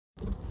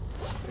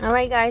All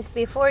right, guys,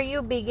 before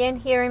you begin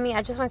hearing me,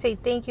 I just want to say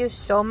thank you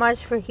so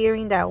much for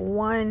hearing that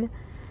 1-minute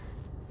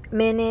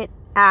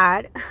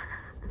ad.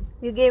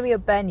 You gave me a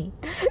penny.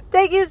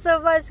 Thank you so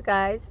much,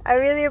 guys. I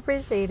really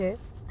appreciate it.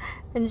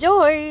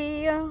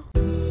 Enjoy.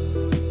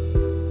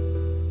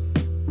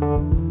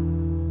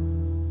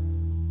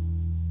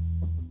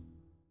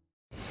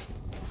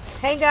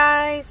 Hey,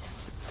 guys.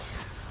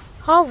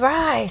 All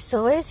right,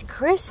 so it's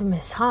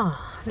Christmas, huh?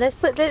 Let's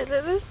put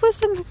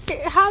some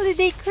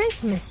holiday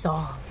Christmas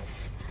songs.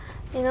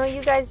 You know,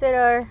 you guys that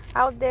are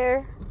out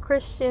there,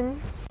 Christian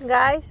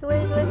guys.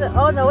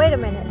 Oh no, wait a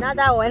minute, not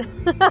that one.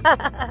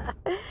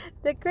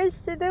 There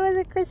was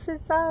a Christian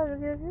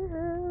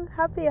song.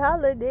 Happy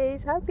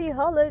holidays, happy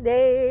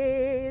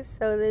holidays.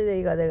 So there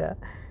you go.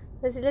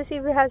 Let's see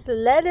if it has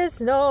Let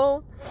Us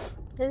Know.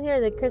 Let's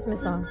hear the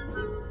Christmas song.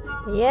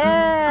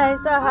 Yeah,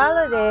 it's the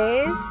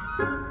holidays.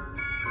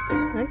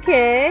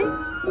 Okay.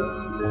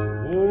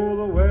 Oh,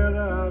 the weather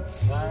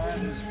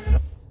outside is...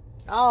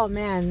 Oh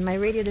man, my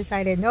radio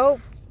decided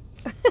nope.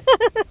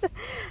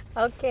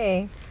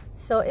 Okay,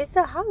 so it's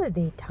a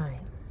holiday time.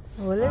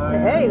 Well,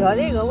 there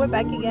you go. We're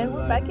back again.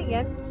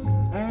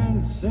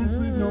 And since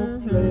we've no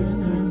place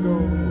to go,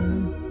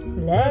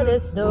 let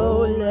us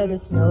know.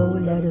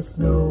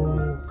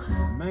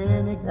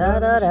 Da,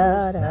 da,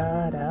 da,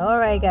 da, da. All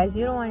right, guys,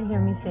 you don't want to hear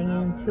me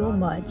singing too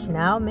much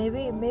now.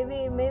 Maybe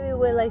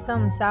with like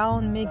some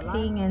sound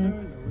mixing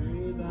and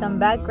some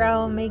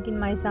background making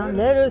my sound.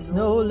 Let us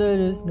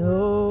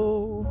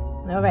know.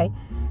 All right,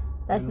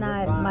 that's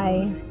not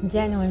my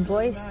genuine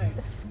voice.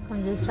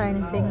 I'm just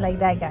trying to sing like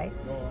that guy.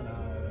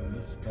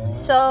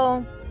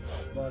 So,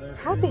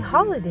 happy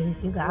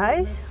holidays, you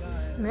guys.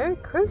 Merry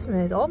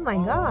Christmas. Oh my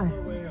God.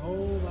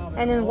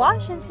 And in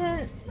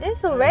Washington,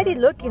 it's already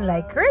looking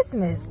like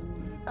Christmas.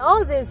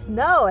 All this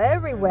snow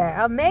everywhere.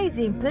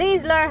 Amazing.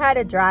 Please learn how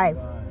to drive.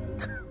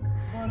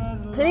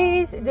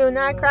 Please do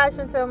not crash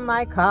into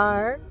my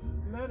car.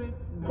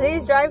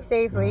 Please drive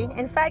safely.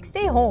 In fact,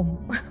 stay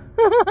home.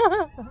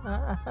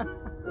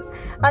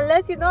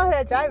 Unless you know how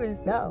to drive in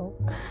snow.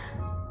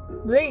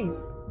 Please.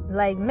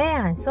 Like,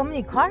 man, so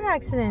many car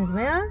accidents,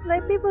 man.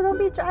 Like, people don't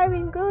be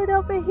driving good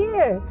over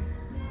here.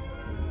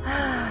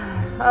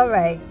 All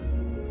right.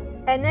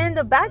 And then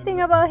the bad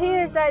thing about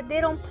here is that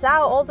they don't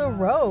plow all the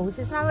roads.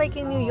 It's not like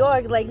in New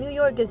York. Like, New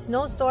York is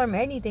snowstorm,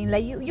 anything.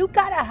 Like, you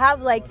gotta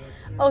have, like,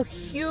 a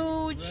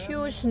huge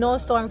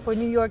snowstorm for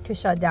New York to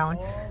shut down.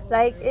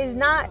 Like, it's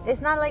not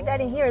like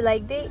that in here.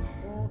 Like, they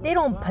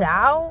don't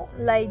plow.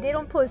 Like, they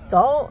don't put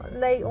salt,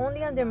 like,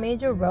 only on their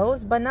major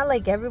roads, but not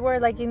like everywhere,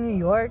 like in New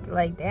York.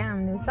 Like,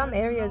 damn, some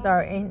areas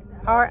are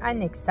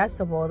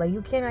inaccessible. Like,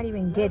 you cannot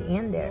even get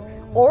in there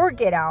or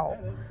get out.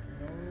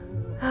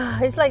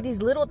 It's like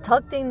these little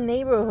tucked in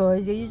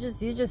neighborhoods. You're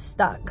just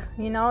stuck.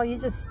 You know, you're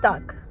just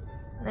stuck.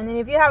 And then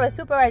if you have a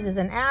supervisor that's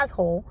an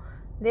asshole,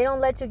 they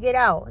don't let you get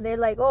out. They're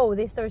like, oh,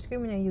 they start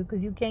screaming at you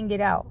because you can't get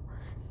out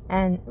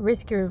and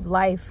risk your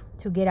life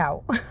to get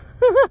out.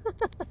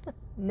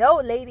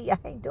 No, lady, I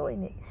ain't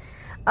doing it.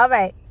 All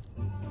right.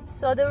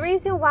 So the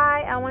reason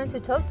why I wanted to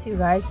talk to you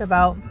guys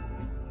about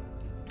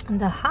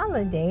the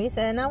holidays,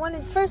 and I want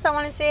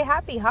to say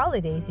happy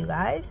holidays, you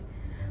guys.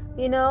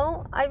 You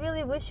know, I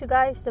really wish you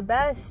guys the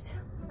best,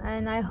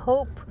 and I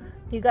hope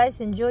you guys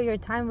enjoy your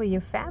time with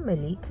your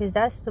family, because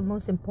that's the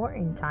most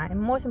important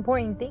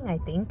thing, I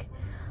think,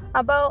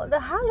 about the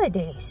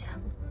holidays.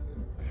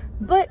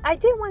 But I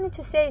did wanted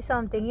to say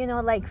something, you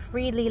know, like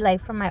freely,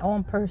 like from my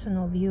own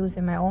personal views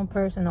and my own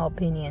personal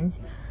opinions.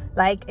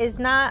 Like,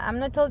 I'm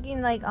not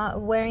talking like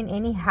wearing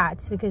any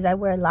hats, because I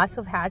wear lots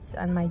of hats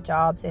on my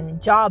jobs, and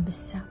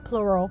jobs,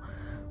 plural,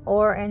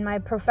 or in my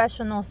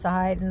professional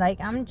side. Like,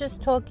 I'm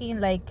just talking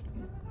like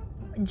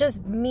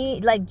just me,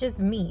 like just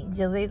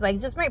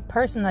my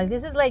personal, like,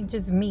 this is like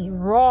just me,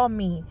 raw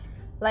me.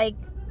 Like,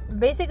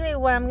 basically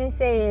what I'm gonna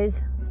say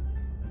is,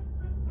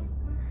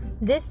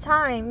 this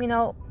time, you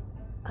know,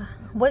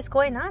 what's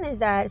going on is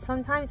that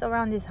sometimes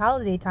around these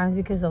holiday times,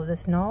 because of the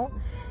snow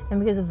and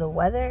because of the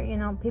weather, you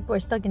know, people are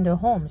stuck in their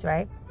homes,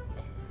 right?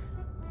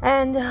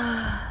 And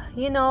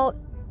you know,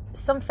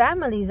 some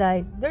families,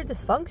 like, they're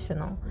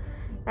dysfunctional.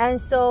 And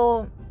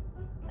so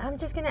I'm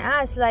just gonna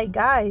ask, like,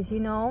 guys, you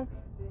know,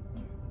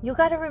 you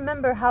gotta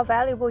remember how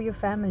valuable your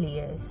family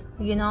is.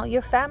 You know,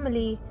 your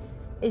family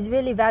is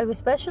really valuable,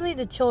 especially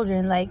the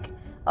children. Like,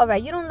 all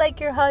right, you don't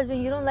like your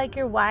husband, you don't like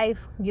your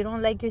wife, you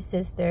don't like your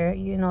sister,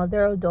 you know,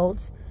 they're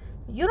adults.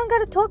 You don't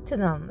gotta talk to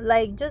them.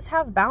 Like, just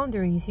have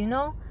boundaries, you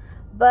know.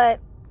 But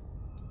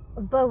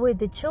with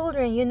the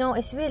children, you know,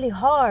 it's really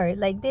hard.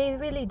 Like, they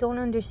really don't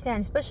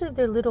understand, especially if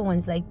they're little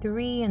ones, like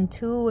 3 and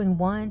 2 and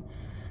 1,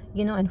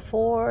 you know, and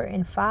 4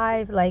 and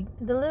 5. Like,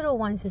 the little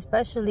ones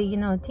especially, you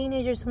know,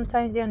 teenagers,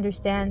 sometimes they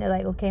understand. They're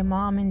like, okay,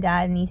 mom and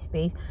dad need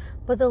space.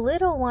 But the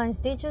little ones,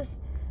 they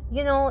just,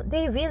 you know,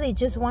 they really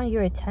just want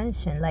your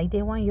attention. Like,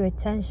 they want your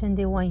attention,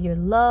 they want your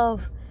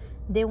love.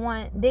 They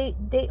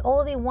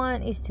all they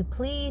want is to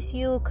please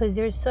you, because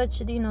they're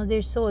such, you know,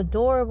 they're so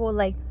adorable.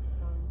 Like,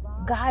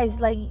 guys,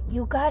 like,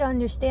 you gotta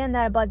understand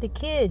that about the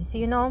kids,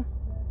 you know.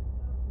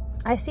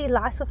 I see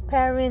lots of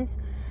parents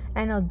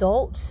and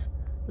adults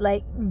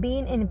like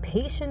being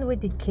impatient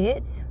with the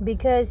kids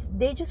because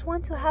they just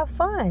want to have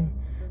fun,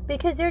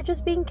 because they're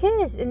just being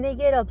kids, and they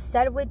get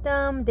upset with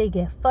them, they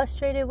get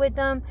frustrated with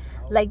them.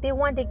 Like they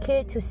want the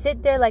kid to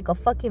sit there like a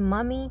fucking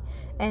mummy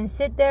and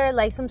sit there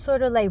like some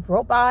sort of like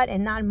robot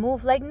and not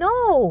move. Like,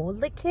 no,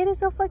 the kid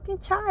is a fucking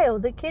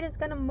child. The kid is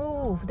gonna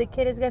move, the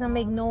kid is gonna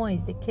make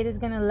noise, the kid is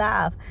gonna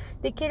laugh,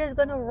 the kid is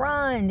gonna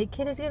run, the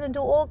kid is gonna do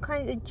all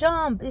kinds of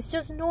jump. It's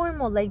just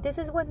normal. Like, this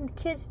is what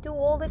kids do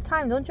all the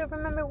time. Don't you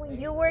remember when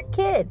you were a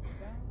kid?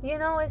 You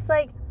know, it's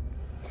like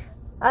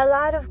a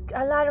lot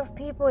of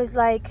people is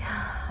like,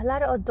 a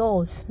lot of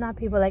adults, not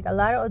people, like a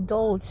lot of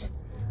adults,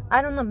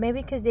 I don't know,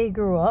 maybe because they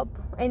grew up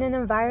in an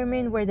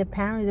environment where the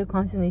parents are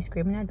constantly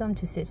screaming at them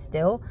to sit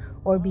still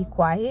or be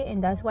quiet,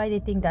 and that's why they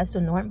think that's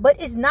the norm.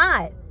 But it's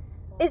not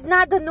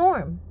the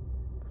norm.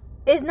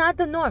 It's not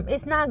the norm.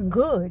 It's not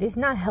good. It's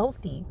not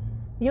healthy.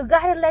 You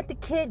gotta let the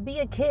kid be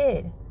a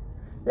kid.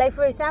 Like,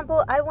 for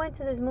example, I went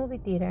to this movie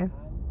theater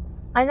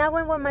and I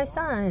went with my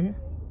son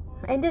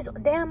and this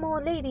damn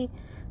old lady,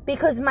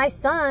 because my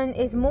son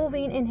is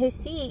moving in his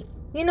seat.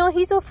 You know,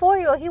 he's a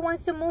 4-year-old. He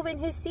wants to move in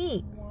his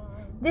seat.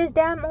 This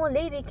damn old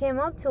lady came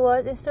up to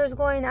us and starts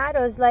going at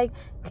us like,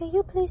 can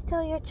you please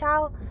tell your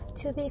child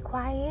to be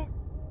quiet?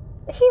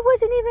 He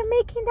wasn't even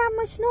making that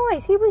much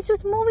noise. He was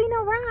just moving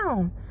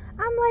around.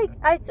 I'm like,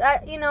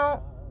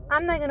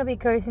 I'm not going to be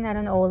cursing at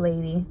an old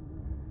lady,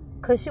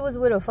 because she was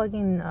with a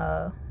fucking,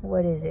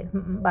 what is it?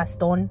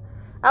 Baston.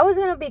 I was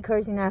going to be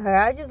cursing at her.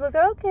 I just looked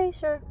like, okay,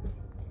 sure.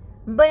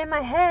 But in my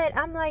head,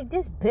 I'm like,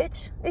 this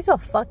bitch is a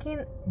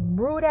fucking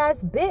rude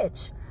ass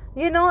bitch.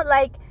 You know,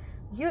 like,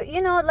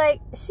 you know, like,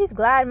 she's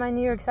glad my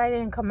New York side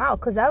didn't come out,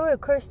 because I would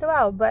have cursed her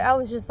out. But I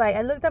was just like,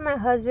 I looked at my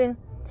husband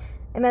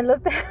and I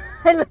looked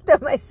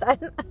at my son.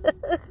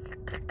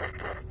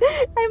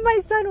 And my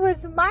son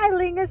was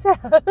smiling as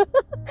hell.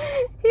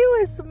 He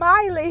was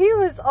smiling. He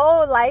was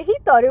all like, he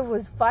thought it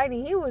was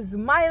funny. He was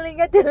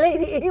smiling at the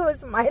lady. He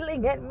was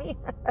smiling at me.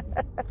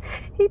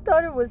 He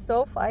thought it was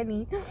so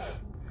funny.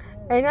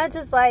 And I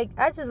just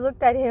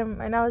looked at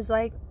him and I was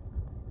like,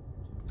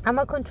 I'm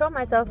going to control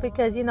myself,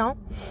 because, you know,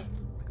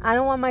 I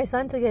don't want my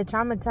son to get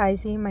traumatized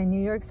seeing my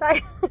New York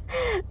side.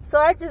 So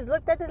I just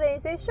looked at the lady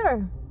and said,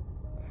 sure.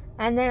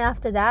 And then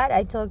after that,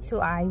 I talked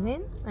to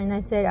Ivan and I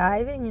said,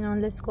 Ivan, you know,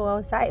 let's go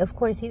outside. Of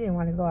course, he didn't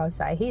want to go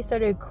outside. He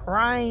started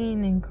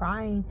crying and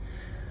crying.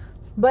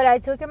 But I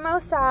took him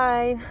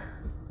outside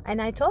and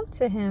I talked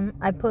to him.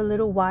 I put a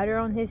little water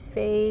on his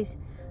face.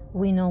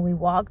 We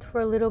walked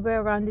for a little bit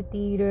around the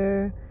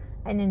theater.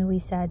 And then we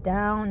sat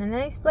down and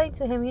I explained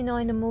to him, you know,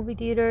 in the movie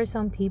theater,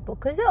 some people,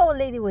 because the old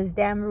lady was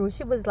damn rude.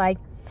 She was like,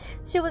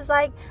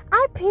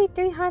 I paid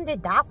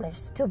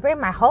 $300 to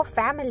bring my whole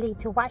family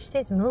to watch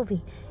this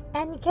movie.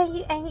 And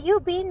you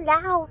being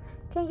loud,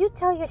 can you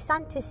tell your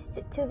son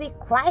to be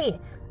quiet?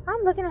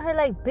 I'm looking at her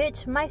like,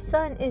 bitch, my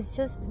son is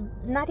just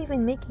not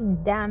even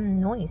making damn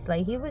noise.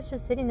 Like, he was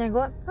just sitting there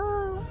going,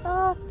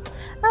 oh.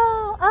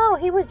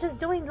 He was just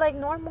doing like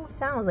normal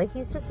sounds. Like,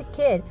 he's just a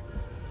kid.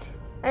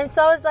 And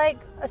so I was like,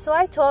 so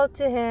I talked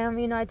to him,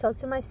 you know, I talked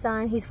to my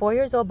son. He's 4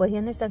 years old, but he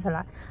understands a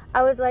lot.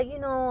 I was like, you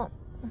know,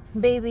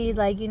 baby,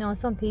 like, you know,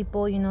 some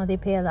people, you know, they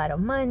pay a lot of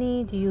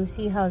money. Do you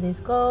see how this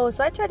goes?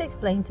 So I tried to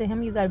explain to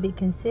him, you got to be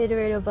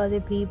considerate of other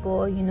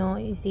people. You know,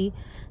 you see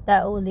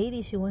that old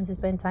lady, she wants to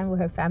spend time with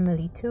her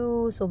family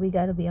too. So we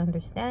got to be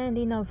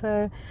understanding of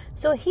her.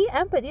 So he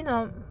you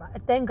know,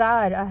 thank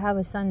God I have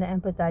a son that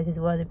empathizes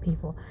with other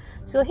people.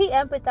 So he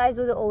empathized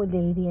with the old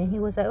lady and he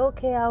was like,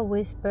 okay, I'll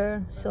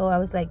whisper. So I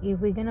was like, if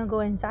we're going to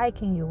go inside,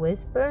 can you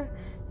whisper?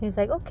 He's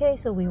like, okay.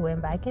 So we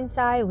went back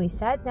inside. We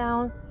sat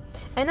down.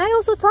 And I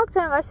also talked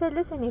to him. I said,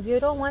 listen, if you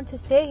don't want to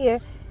stay here.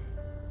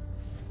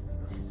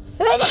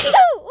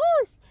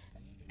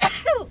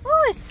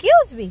 Oh,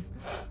 excuse me.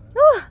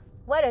 Oh,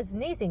 what a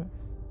sneezing.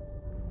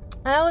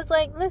 And I was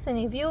like, listen,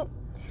 if you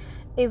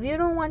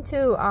don't want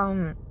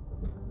to,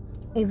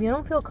 if you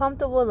don't feel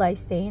comfortable like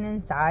staying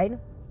inside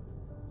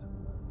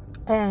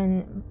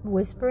and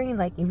whispering,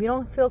 like if you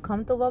don't feel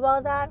comfortable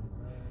about that,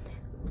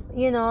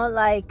 you know,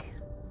 like,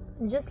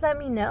 just let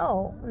me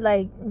know.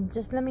 Like,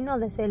 just let me know.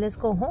 Let's say, let's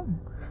go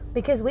home,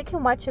 because we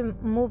can watch a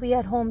movie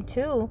at home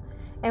too,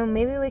 and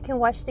maybe we can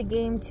watch the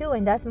game too,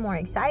 and that's more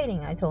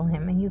exciting, I told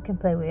him. And you can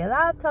play with your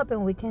laptop,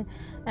 and we can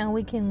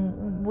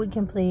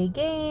play a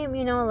game,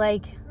 you know,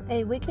 like,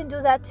 hey, we can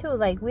do that too.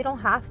 Like, we don't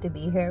have to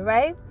be here,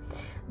 right?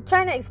 I'm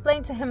trying to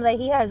explain to him, like,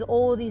 he has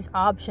all these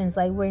options.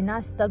 Like, we're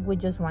not stuck with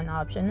just one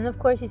option. And of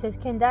course he says,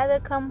 can Dada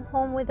come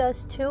home with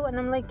us too? And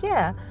I'm like,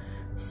 yeah.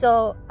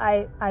 So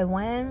I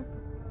went,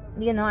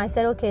 you know, I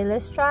said, okay,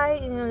 let's try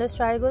to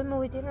go to the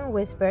movie theater and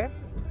whisper.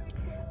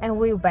 And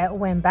we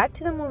went back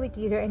to the movie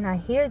theater, and I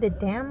hear the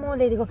damn old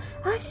lady go,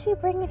 she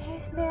bringing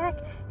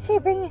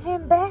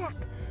him back.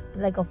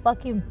 Like a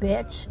fucking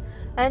bitch.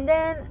 And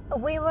then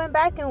we went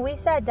back and we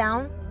sat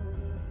down.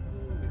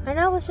 And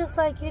I was just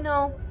like, you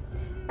know,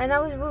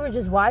 we were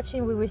just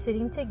watching. We were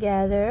sitting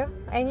together.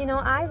 And, you know,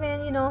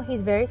 Ivan, you know,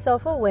 he's very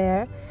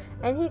self-aware.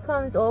 And he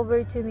comes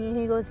over to me and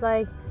he goes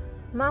like,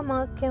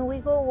 Mama, can we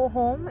go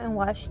home and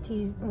watch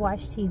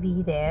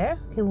TV there?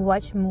 Can we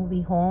watch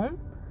movie home?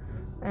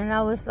 And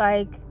I was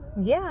like,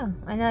 yeah.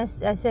 And I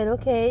said,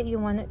 okay, you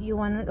want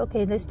to,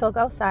 okay, let's talk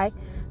outside.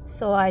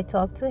 So I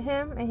talked to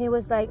him, and he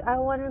was like, I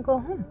want to go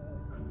home.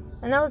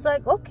 And I was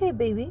like, okay,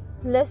 baby,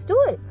 let's do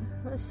it.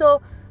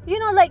 So, you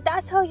know, like,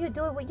 that's how you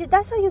do it.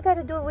 That's how you got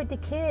to do it with the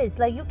kids.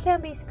 Like, you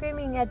can't be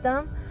screaming at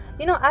them.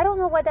 You know, I don't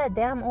know what that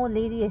damn old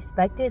lady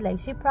expected. Like,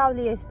 she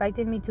probably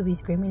expected me to be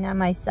screaming at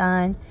my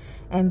son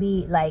and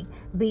be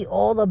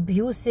all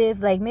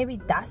abusive. Like, maybe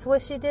that's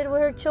what she did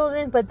with her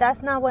children. But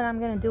that's not what I'm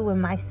going to do with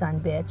my son,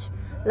 bitch.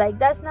 Like,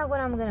 that's not what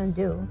I'm going to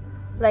do.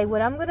 Like,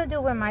 what I'm going to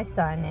do with my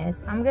son is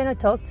I'm going to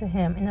talk to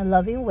him in a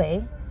loving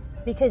way.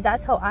 Because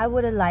that's how I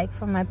would have liked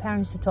for my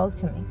parents to talk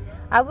to me.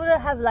 I would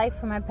have liked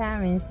for my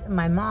parents,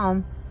 my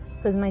mom,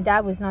 because my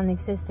dad was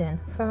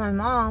non-existent, for my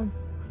mom,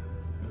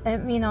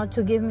 and, you know,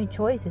 to give me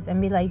choices and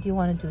be like, do you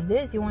want to do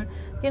this? You want,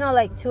 you know,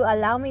 like, to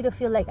allow me to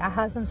feel like I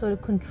have some sort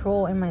of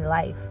control in my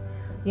life,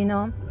 you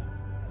know?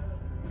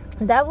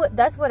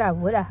 That's what I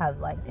would have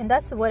liked. And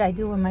that's what I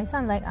do with my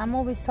son. Like, I'm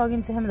always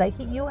talking to him like,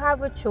 you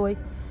have a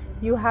choice.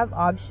 You have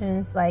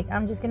options. Like,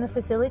 I'm just going to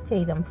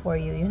facilitate them for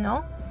you, you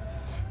know?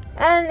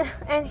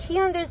 And he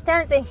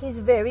understands, and he's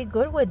very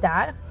good with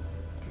that.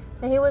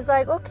 And he was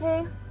like,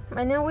 okay.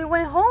 And then we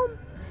went home.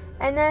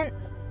 And then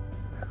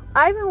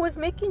Ivan was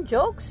making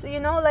jokes, you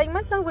know, like,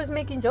 my son was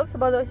making jokes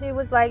about it. He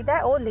was like,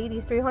 that old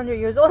lady's 300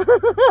 years old.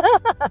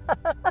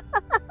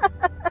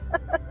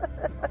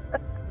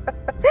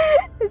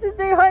 This is a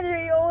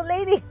 300-year-old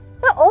lady,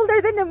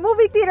 older than the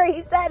movie theater,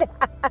 he said.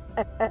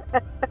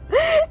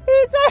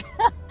 He said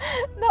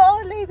the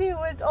old lady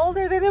was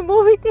older than the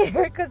movie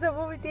theater because the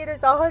movie theater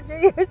is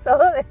 100 years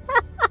old.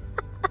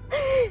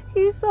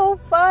 He's so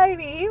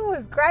funny. He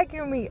was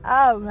cracking me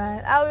up,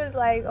 man. I was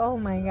like, oh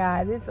my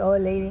God, this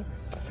old lady.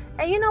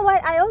 And you know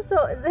what? I also,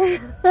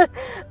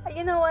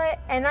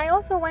 And I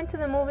also went to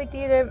the movie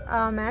theater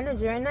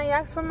manager and I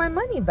asked for my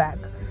money back.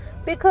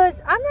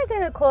 Because I'm not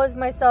going to cause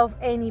myself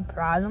any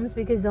problems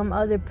because some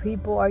other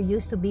people are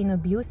used to being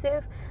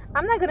abusive.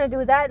 I'm not going to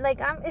do that. Like,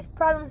 it's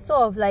problem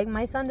solved. Like,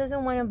 my son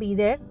doesn't want to be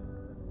there.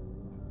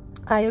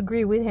 I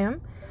agree with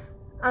him.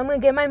 I'm going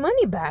to get my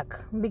money back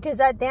because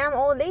that damn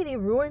old lady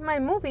ruined my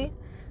movie.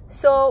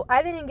 So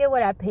I didn't get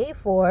what I paid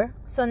for.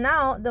 So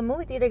now the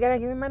movie theater got to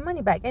give me my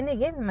money back. And they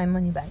gave me my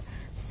money back.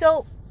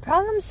 So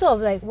problem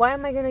solved. Like, why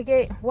am I going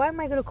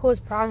to cause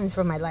problems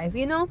for my life,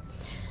 you know?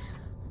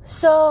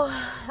 So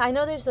I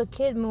know there's a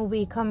kid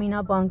movie coming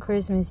up on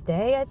Christmas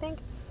Day, I think.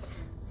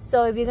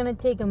 So if you're going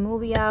to take a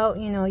movie out,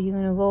 you know, you're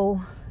going to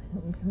go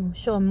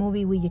show a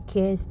movie with your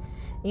kids,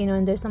 you know,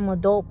 and there's some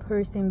adult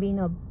person being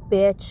a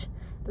bitch,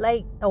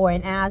 like, or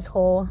an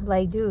asshole.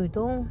 Like, dude,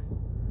 don't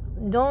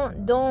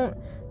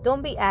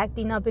be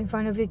acting up in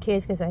front of your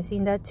kids, because I've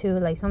seen that too.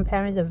 Like, some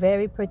parents are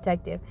very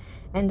protective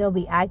and they'll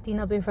be acting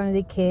up in front of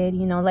the kid,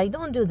 you know. Like,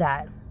 don't do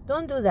that.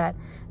 Don't do that.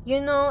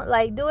 You know,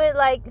 like, do it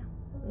like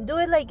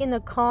in a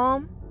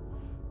calm,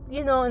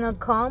 you know, in a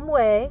calm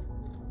way,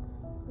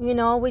 you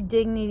know, with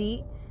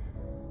dignity,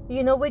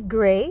 you know, with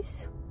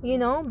grace, you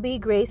know, be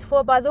graceful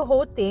about the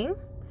whole thing.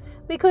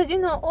 Because, you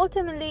know,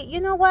 ultimately,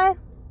 you know what?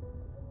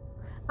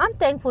 I'm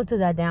thankful to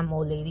that damn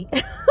old lady.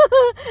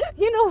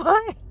 You know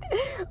why?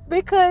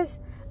 Because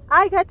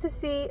I got to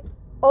see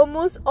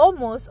almost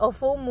a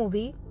full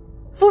movie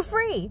for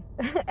free.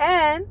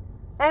 And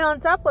on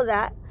top of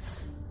that,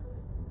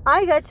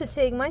 I got to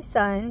take my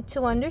son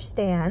to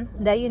understand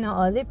that, you know,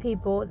 other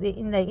people,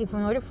 like, if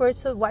in order for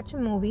us to watch a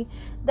movie,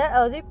 that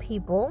other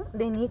people,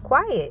 they need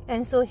quiet.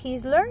 And so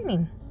he's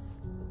learning.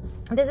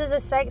 This is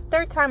the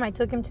third time I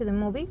took him to the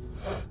movie.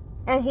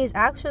 And he's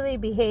actually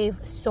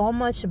behaved so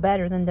much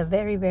better than the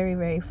very, very,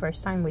 very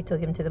first time we took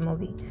him to the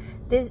movie.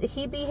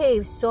 He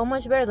behaved so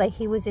much better. Like,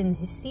 he was in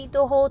his seat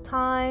the whole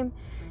time.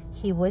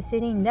 He was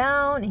sitting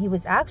down. And he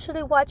was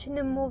actually watching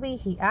the movie.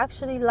 He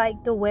actually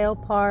liked the whale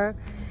part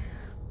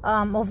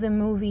of the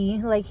movie.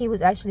 Like, he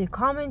was actually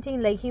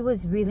commenting. Like, he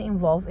was really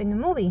involved in the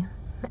movie.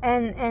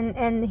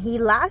 And he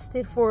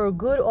lasted for a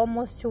good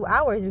almost 2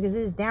 hours because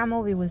this damn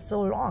movie was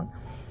so long.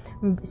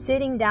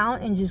 Sitting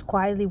down and just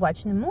quietly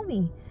watching the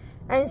movie.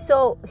 And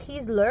so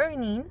he's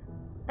learning,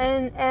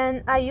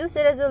 and I use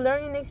it as a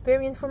learning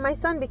experience for my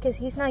son because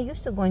he's not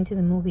used to going to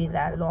the movie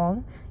that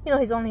long. You know,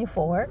 he's only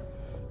 4,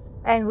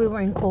 and we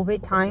were in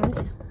COVID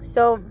times.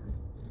 So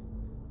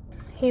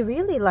he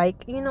really,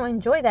 like, you know,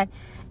 enjoyed that.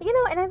 You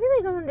know, and I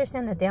really don't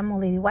understand that damn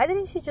old lady. Why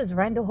didn't she just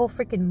rent the whole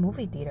freaking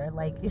movie theater?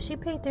 Like, if she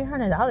paid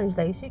 $300,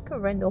 like, she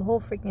could rent the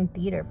whole freaking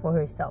theater for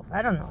herself.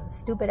 I don't know,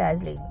 stupid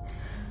ass lady.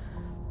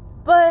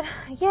 But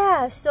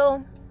yeah,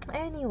 so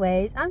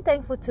anyways, I'm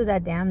thankful to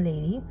that damn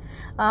lady.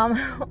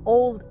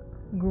 Old,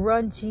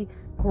 grungy,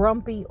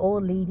 grumpy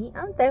old lady.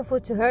 I'm thankful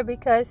to her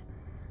because,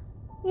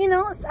 you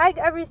know,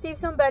 I received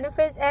some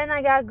benefits and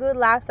I got good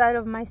laughs out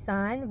of my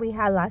son. We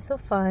had lots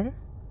of fun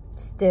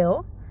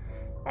still.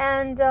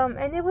 And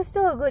it was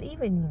still a good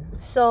evening.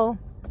 So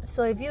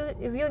if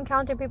you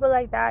encounter people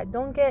like that,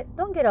 don't get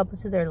up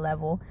to their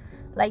level.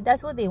 Like,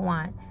 that's what they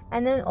want.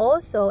 And then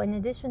also, in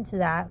addition to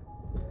that,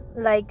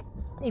 Like,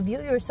 if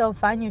you yourself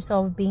find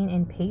yourself being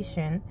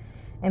impatient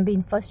and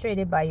being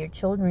frustrated by your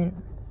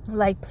children,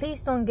 like,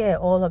 please don't get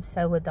all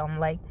upset with them.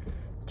 Like,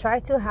 try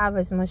to have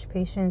as much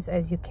patience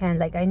as you can.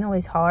 Like, I know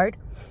it's hard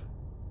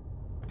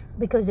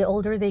because the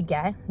older they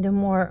get, the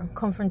more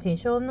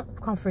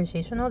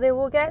confrontational they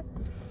will get.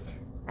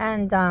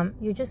 And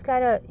you just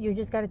gotta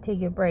take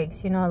your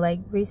breaks, you know. Like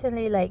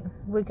recently, you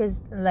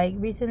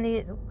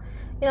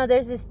know,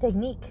 there's this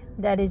technique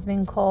that has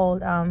been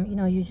called, you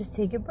know, you just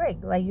take a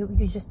break. Like you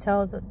just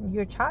tell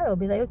your child,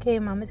 be like, okay,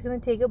 mama's gonna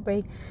take a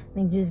break,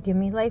 then just give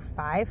me like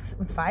 5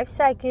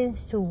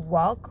 seconds to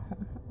walk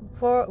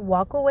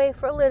away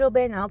for a little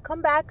bit, and I'll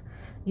come back.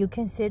 You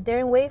can sit there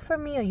and wait for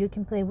me, or you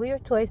can play with your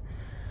toys,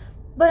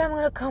 but I'm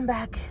gonna come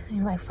back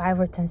in like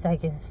 5 or 10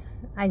 seconds.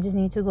 I just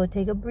need to go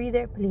take a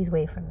breather. Please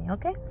wait for me,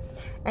 okay?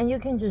 And you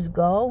can just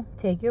go,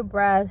 take your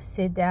breath,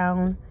 sit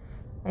down,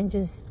 and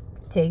just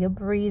take a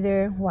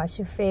breather, wash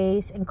your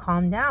face, and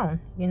calm down.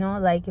 You know,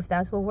 like if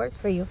that's what works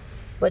for you.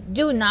 But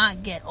do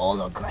not get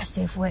all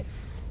aggressive with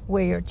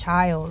your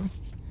child,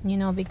 you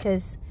know,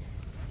 because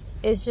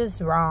it's just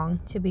wrong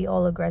to be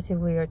all aggressive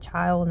with your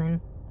child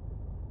and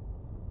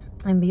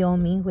be all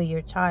mean with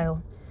your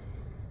child.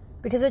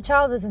 Because the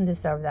child doesn't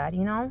deserve that,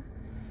 you know?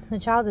 The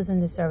child doesn't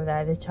deserve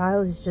that. The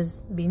child is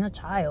just being a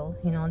child,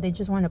 you know. They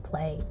just want to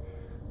play.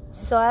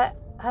 So I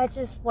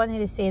just wanted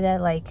to say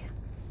that, like,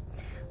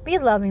 be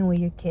loving with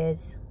your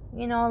kids.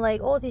 You know,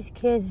 like all these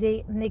kids,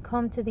 they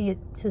come to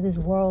this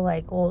world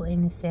like all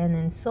innocent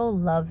and so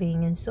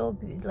loving and so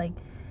like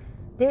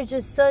they're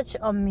just such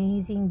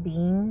amazing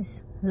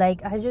beings.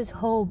 Like I just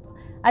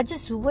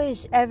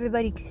wish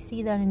everybody could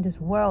see that in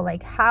this world.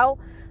 Like how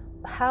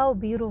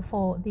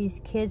beautiful these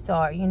kids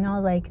are. You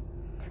know, like.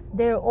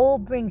 They all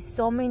bring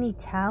so many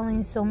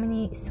talents, so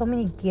many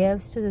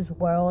gifts to this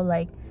world.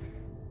 Like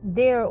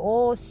they're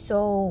all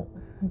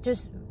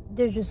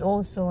they're just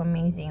all so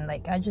amazing.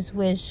 Like I just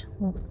wish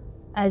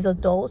as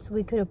adults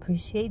we could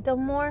appreciate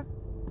them more,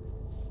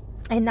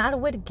 and not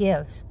with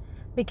gifts,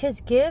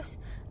 because gifts,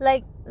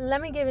 like, let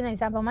me give you an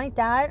example. My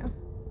dad,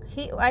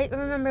 I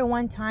remember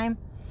one time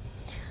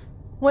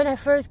when I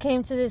first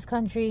came to this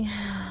country,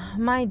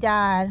 my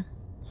dad,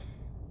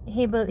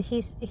 he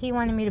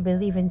wanted me to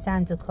believe in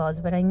Santa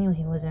Claus, but I knew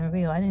he wasn't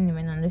real. I didn't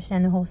even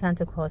understand the whole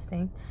Santa Claus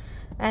thing.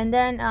 And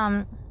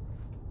then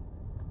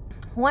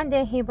one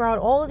day he brought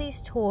all these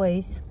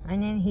toys,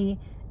 and then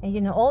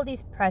all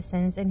these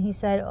presents, and he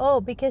said, oh,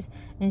 because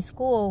in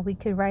school we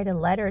could write a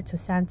letter to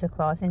Santa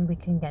Claus and we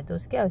can get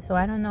those gifts. So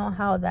I don't know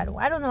how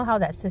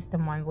that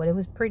system went, but it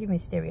was pretty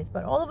mysterious.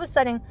 But all of a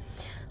sudden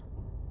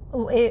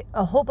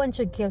a whole bunch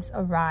of gifts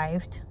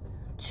arrived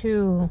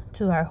to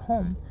our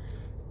home.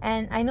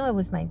 And I know it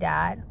was my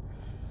dad.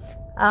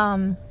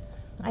 And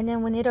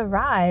then when it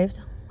arrived,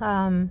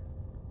 my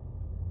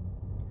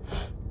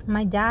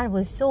dad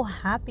was so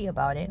happy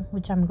about it,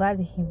 which I'm glad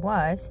that he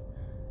was.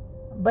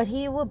 But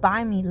he would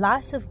buy me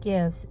lots of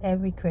gifts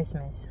every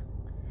Christmas.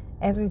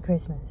 And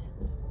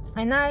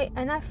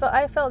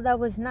I felt that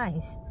was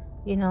nice,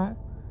 you know.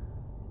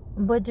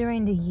 But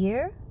during the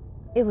year,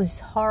 it was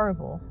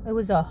horrible. It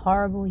was a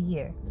horrible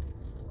year.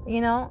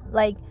 You know,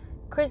 like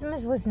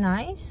Christmas was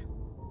nice,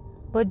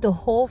 but the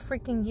whole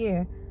freaking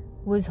year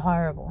was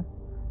horrible.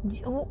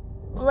 Do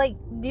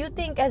you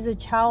think as a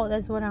child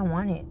that's what I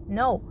wanted?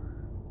 No,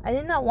 I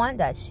did not want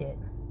that shit.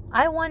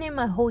 I wanted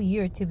my whole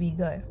year to be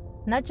good,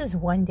 not just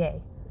one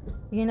day.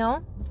 You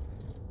know,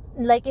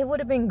 like it would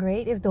have been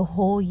great if the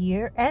whole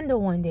year and the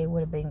one day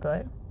would have been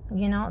good.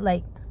 You know,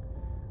 like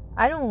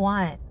I don't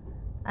want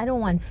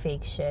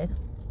fake shit.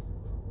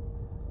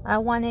 I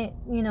wanted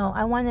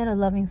a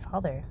loving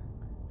father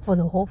for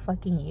the whole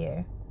fucking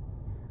year.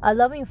 A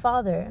loving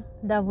father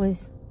that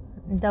was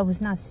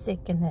not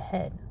sick in the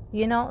head,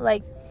 you know,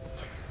 like.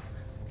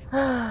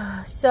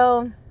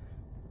 So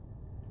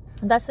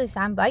that's the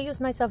example. I use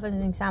myself as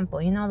an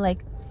example, you know,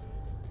 like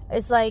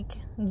it's like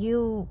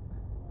you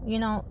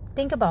know,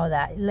 think about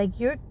that. Like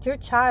your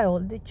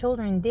child, the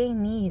children, they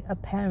need a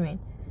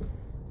parent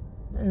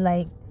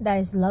like that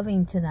is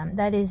loving to them,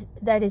 that is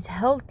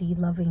healthy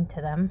loving to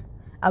them,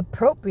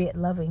 appropriate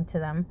loving to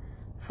them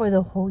for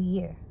the whole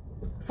year,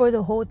 for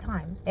the whole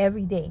time,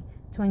 every day.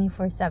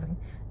 24/7.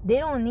 They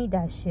don't need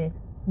that shit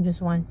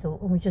just once,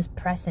 or just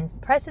presents.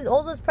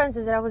 All those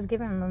presents that I was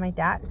given by my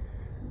dad,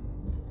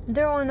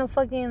 they're on a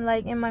fucking,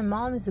 like, in my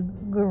mom's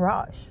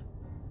garage.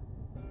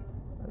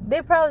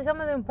 Some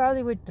of them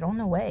probably were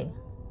thrown away.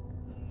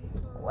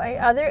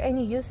 Are there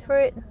any use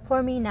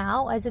for me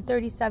now as a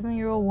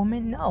 37-year-old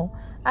woman? No,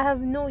 I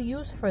have no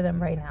use for them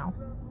right now.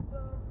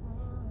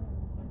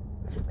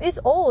 It's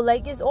old.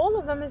 Like, all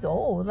of them is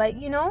old.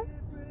 Like, you know.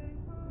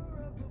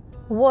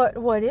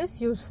 What is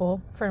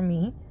useful for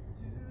me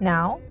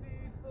now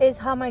is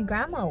how my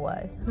grandma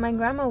was. My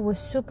grandma was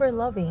super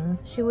loving.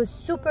 She was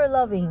super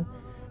loving.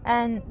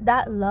 And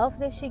that love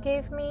that she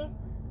gave me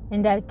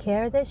and that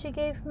care that she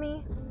gave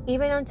me,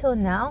 even until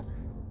now,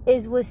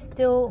 is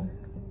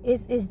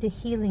the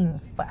healing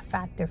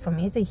factor for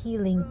me. It's a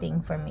healing thing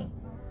for me.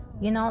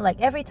 You know,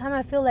 like every time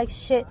I feel like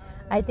shit,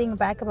 I think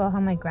back about how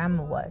my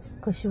grandma was,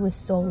 because she was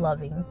so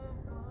loving.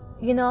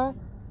 You know,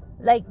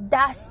 like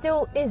that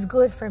still is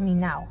good for me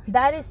now.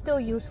 That is still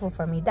useful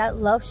for me. That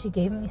love she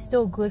gave me is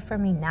still good for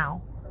me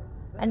now.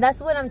 And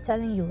that's what I'm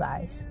telling you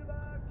guys.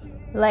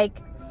 Like,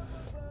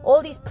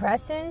 all these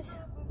presents,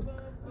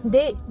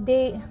 they're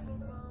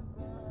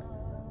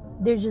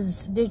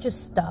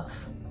just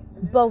stuff.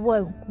 But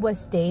what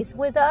stays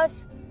with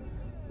us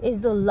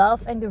is the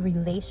love and the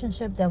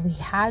relationship that we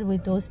had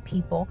with those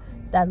people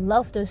that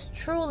loved us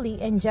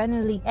truly and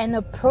genuinely and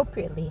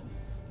appropriately,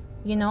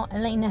 you know,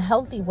 and in a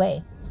healthy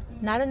way,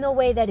 not in a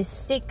way that is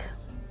sick,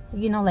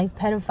 you know, like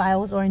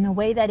pedophiles, or in a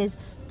way that is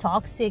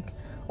toxic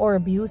or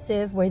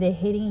abusive, where they're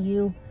hitting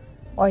you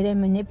or they're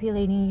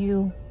manipulating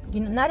you, you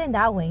know, not in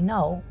that way.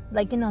 No,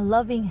 like in a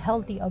loving,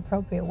 healthy,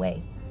 appropriate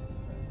way.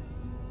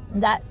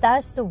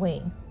 That's the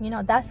way, you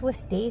know. That's what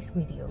stays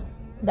with you.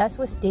 That's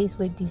what stays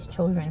with these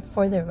children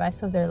for the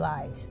rest of their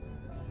lives.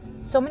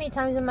 So many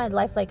times in my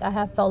life, like, I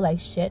have felt like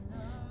shit.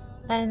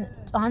 And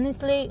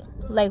honestly,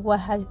 like, what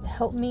has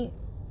helped me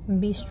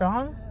be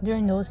strong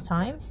during those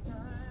times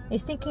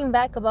is thinking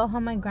back about how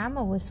my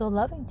grandma was so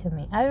loving to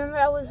me. I remember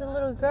I was a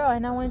little girl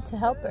and I wanted to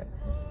help her.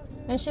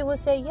 And she would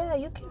say, yeah,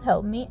 you can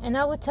help me. And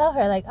I would tell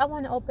her, like, I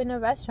want to open a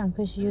restaurant,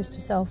 because she used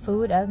to sell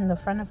food out in the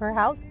front of her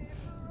house.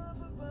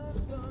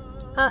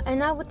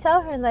 And I would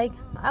tell her, like,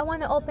 I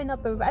want to open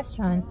up a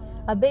restaurant,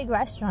 a big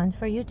restaurant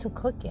for you to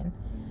cook in.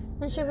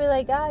 And she'd be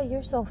like,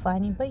 you're so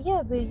funny. But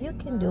yeah, but you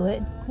can do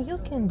it. You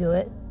can do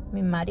it,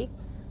 mi Mari.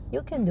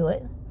 You can do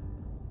it.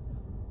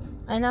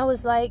 And I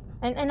was like,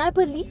 and I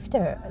believed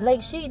her.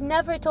 Like, she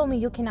never told me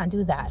you cannot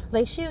do that.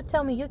 Like, she would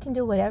tell me, you can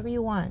do whatever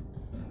you want.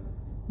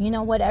 You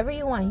know, whatever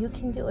you want, you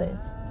can do it.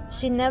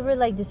 She never,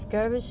 like,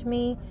 discouraged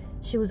me.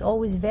 She was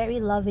always very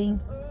loving.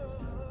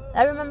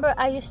 I remember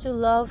I used to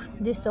love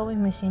this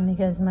sewing machine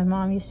because my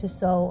mom used to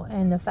sew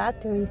in the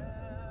factories.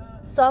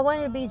 So I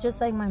wanted to be just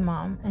like my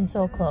mom and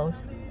sew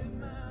clothes.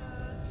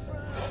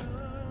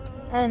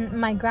 And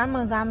my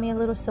grandma got me a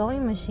little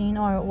sewing machine,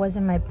 or was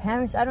it my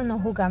parents? I don't know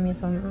who got me a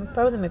sewing,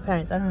 probably my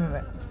parents, I don't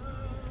remember.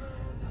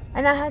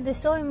 And I had this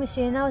sewing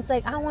machine, and I was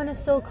like, I want to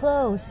sew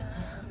clothes.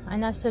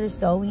 And I started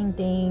sewing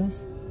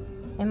things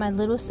in my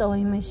little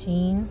sewing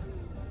machine.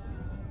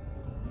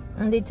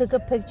 And they took a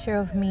picture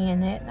of me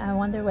in it. I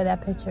wonder where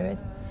that picture is.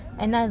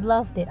 And I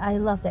loved it. I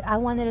loved it. I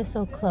wanted to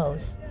sew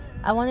clothes.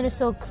 I wanted to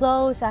sew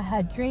clothes. I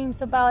had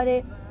dreams about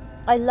it.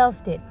 I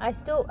loved it. I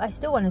still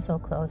want to sew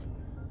clothes.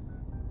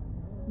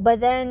 But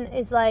then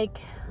it's like,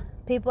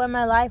 people in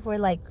my life were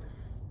like,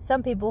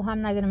 some people who I'm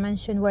not going to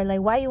mention, were like,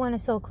 why you want to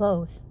sew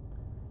clothes?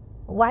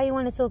 Why you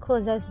want to sew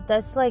clothes?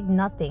 That's like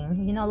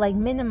nothing, you know, like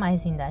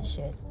minimizing that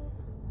shit.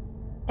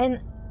 And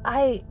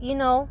I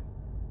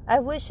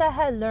wish I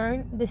had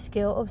learned the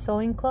skill of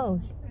sewing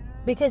clothes,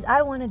 because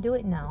I want to do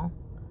it now.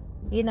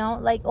 You know,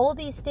 like, all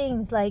these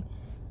things, like,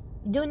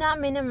 do not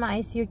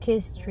minimize your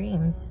kids'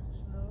 dreams.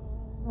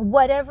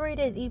 Whatever it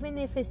is, even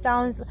if they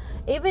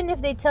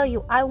tell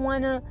you, I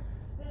want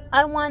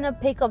to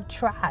pick up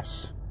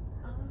trash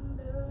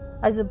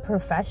as a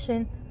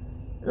profession,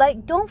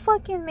 like, don't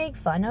fucking make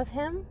fun of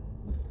him.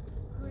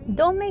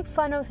 Don't make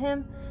fun of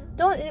him.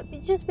 Don't,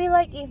 just be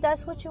like, if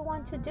that's what you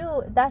want to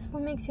do, that's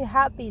what makes you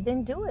happy,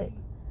 then do it.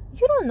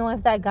 You don't know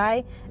if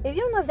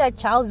that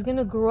child is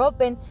gonna grow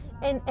up and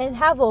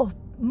have a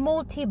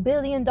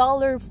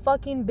multi-billion-dollar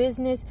fucking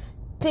business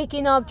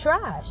picking up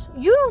trash.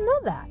 You don't know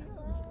that.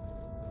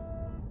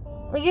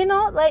 You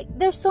know, like,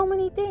 there's so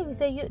many things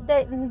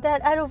that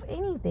out of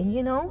anything,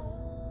 you know,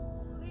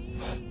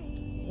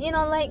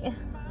 like,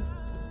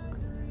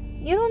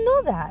 you don't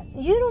know that.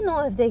 You don't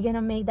know if they're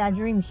gonna make that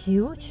dream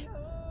huge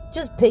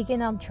just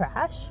picking up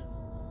trash.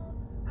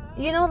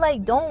 You know,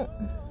 like, don't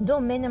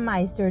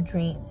minimize their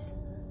dreams.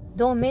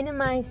 Don't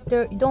minimize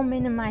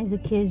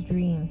the kids'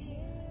 dreams.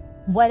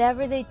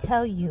 Whatever they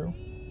tell you,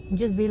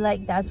 just be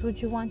like, that's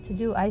what you want to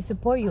do. I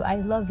support you. I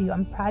love you.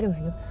 I'm proud of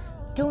you.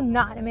 Do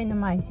not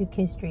minimize your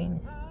kids'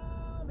 dreams.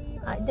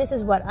 This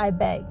is what I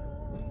beg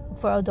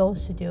for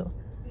adults to do.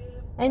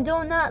 And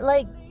do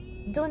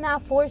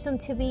not force them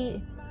to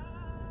be,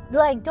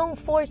 like, don't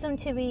force them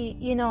to be,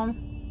 you know,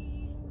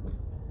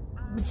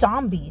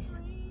 zombies.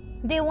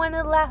 They want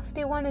to laugh.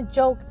 They want to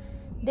joke.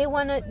 They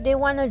want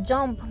to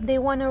jump. They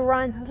want to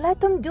run.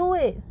 Let them do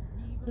it.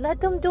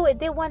 Let them do it.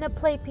 They want to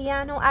play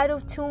piano out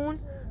of tune.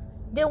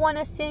 They want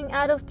to sing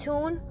out of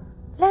tune.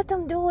 Let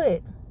them do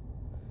it.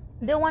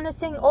 They want to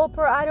sing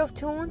opera out of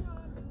tune.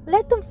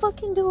 Let them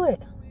fucking do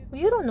it.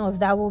 You don't know if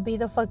that will be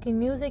the fucking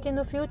music in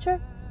the future.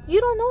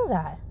 You don't know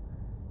that.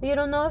 You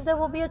don't know if there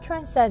will be a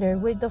trendsetter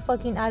with the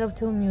fucking out of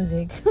tune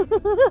music.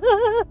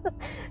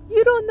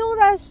 You don't know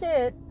that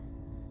shit.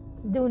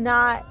 Do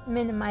not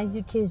minimize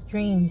your kids'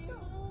 dreams.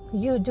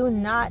 You do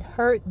not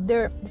hurt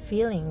their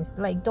feelings.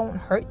 Like, don't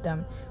hurt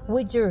them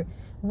with your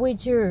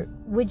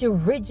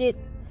rigid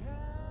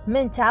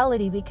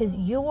mentality, because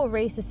you were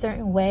raised a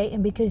certain way,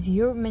 and because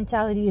your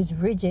mentality is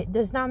rigid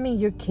does not mean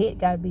your kid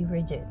gotta be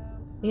rigid.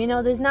 You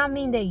know, does not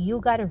mean that you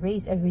gotta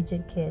raise a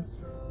rigid kid.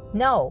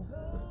 No.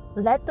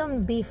 Let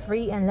them be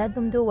free and let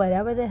them do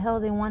whatever the hell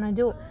they want to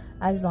do,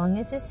 as long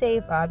as it's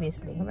safe,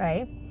 obviously,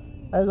 right?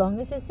 As long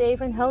as it's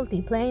safe and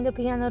healthy. Playing the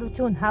piano out of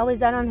tune, how is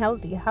that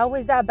unhealthy? How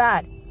is that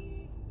bad?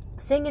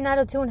 Singing out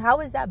of tune, how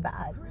is that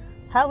bad?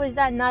 How is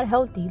that not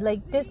healthy?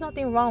 Like, there's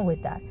nothing wrong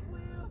with that.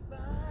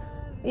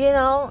 You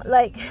know,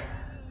 like,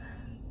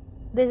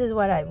 this is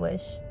what I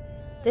wish.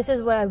 This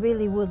is what I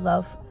really would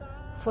love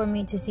for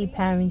me to see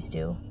parents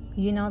do.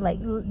 You know, like,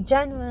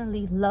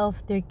 genuinely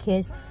love their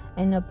kids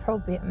in an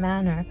appropriate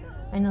manner,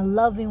 in a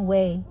loving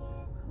way,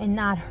 and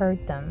not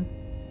hurt them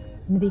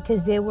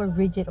because they were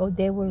rigid or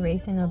they were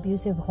raised in an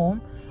abusive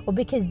home, or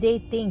because they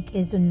think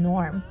is the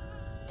norm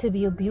to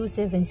be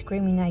abusive and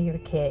screaming at your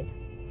kid.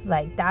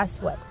 Like,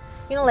 that's what,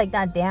 you know, like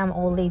that damn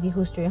old lady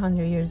who's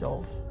 300 years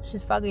old.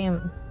 She's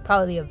fucking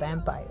probably a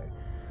vampire.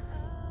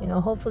 You know,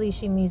 hopefully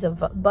she meets a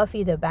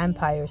Buffy the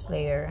Vampire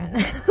Slayer and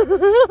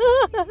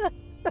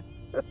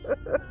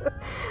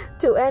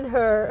to end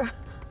her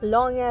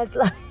long ass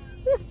life.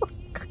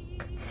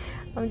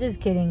 I'm just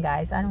kidding,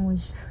 guys. I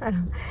wish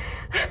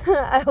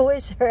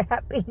her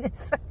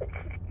happiness.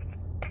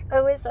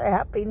 I wish her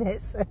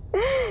happiness.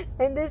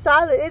 And this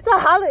holiday, it's a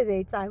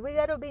holiday time. We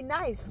gotta be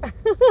nice.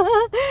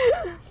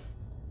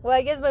 Well,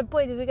 I guess my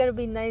point is we gotta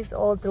be nice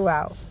all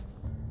throughout.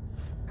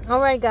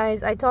 Alright,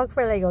 guys. I talked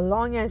for like a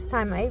long ass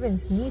time. I even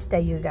sneezed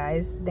at you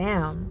guys.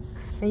 Damn.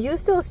 And you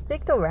still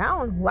sticked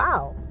around.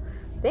 Wow.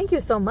 Thank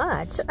you so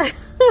much.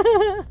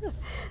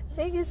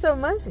 Thank you so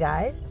much,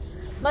 guys.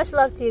 Much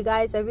love to you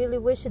guys. I really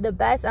wish you the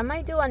best. I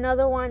might do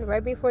another one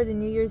right before the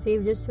New Year's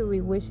Eve just to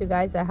wish you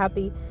guys a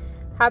happy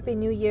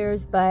New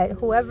Year's. But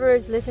whoever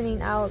is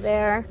listening out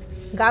there,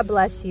 God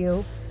bless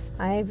you.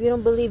 If you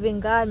don't believe in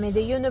God, may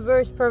the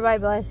universe provide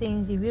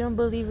blessings. If you don't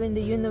believe in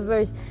the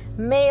universe,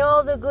 may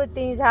all the good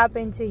things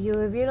happen to you.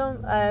 If you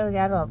don't, I don't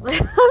I'm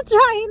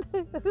trying.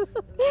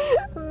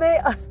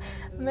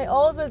 May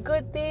all the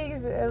good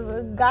things,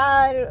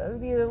 God,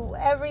 you know,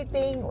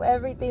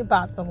 everything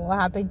possible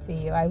happen to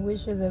you. I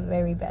wish you the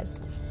very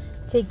best.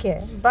 Take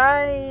care.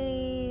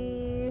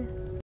 Bye.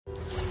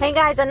 Hey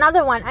guys,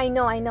 another one. I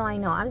know.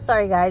 I'm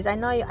sorry, guys. I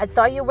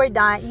thought you were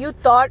done. You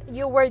thought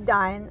you were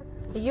done.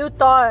 You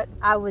thought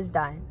I was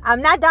done.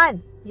 I'm not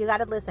done. You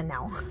gotta listen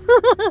now.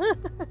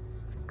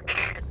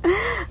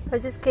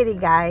 I'm just kidding,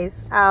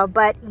 guys.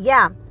 But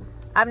yeah,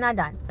 I'm not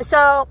done.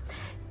 So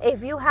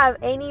if you have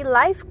any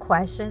life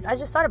questions, I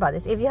just thought about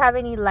this. If you have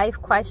any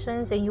life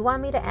questions and you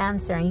want me to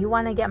answer and you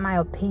want to get my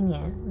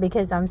opinion,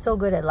 because I'm so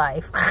good at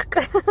life.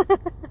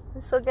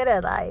 I'm so good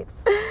at life.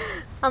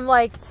 I'm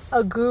like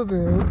a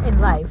guru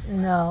in life.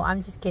 No,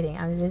 I'm just kidding.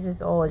 I mean, this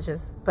is all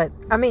just, but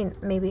I mean,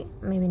 maybe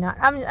not.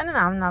 I don't know.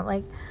 I'm not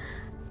like,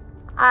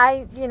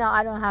 I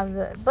don't have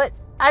the, but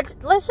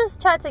let's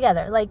just chat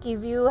together. Like,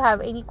 if you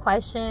have any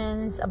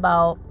questions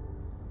about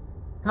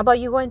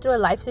you going through a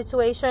life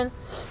situation,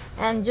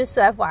 and just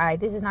FYI,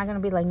 this is not going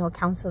to be like no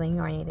counseling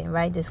or anything,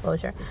 right?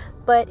 Disclosure.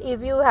 But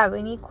if you have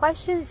any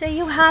questions that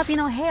you have, hey,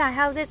 I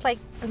have this, like,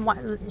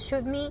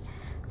 shoot me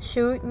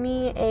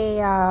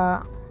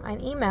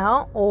an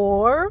email,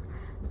 or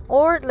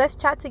let's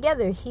chat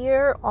together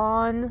here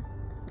on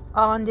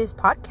this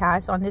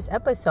podcast, on this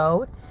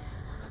episode.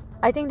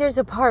 I think there's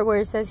a part where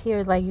it says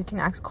here, like, you can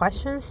ask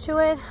questions to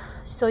it.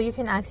 So you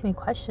can ask me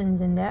questions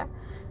in there.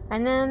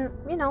 And then,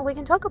 we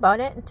can talk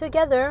about it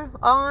together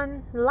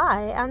on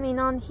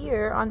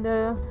here on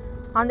the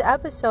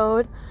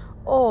episode.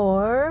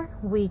 Or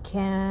you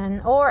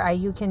can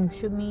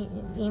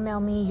email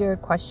me your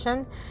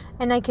question,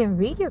 and I can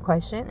read your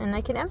question and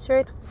I can answer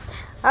it.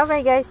 All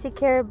right, guys, take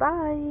care.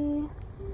 Bye.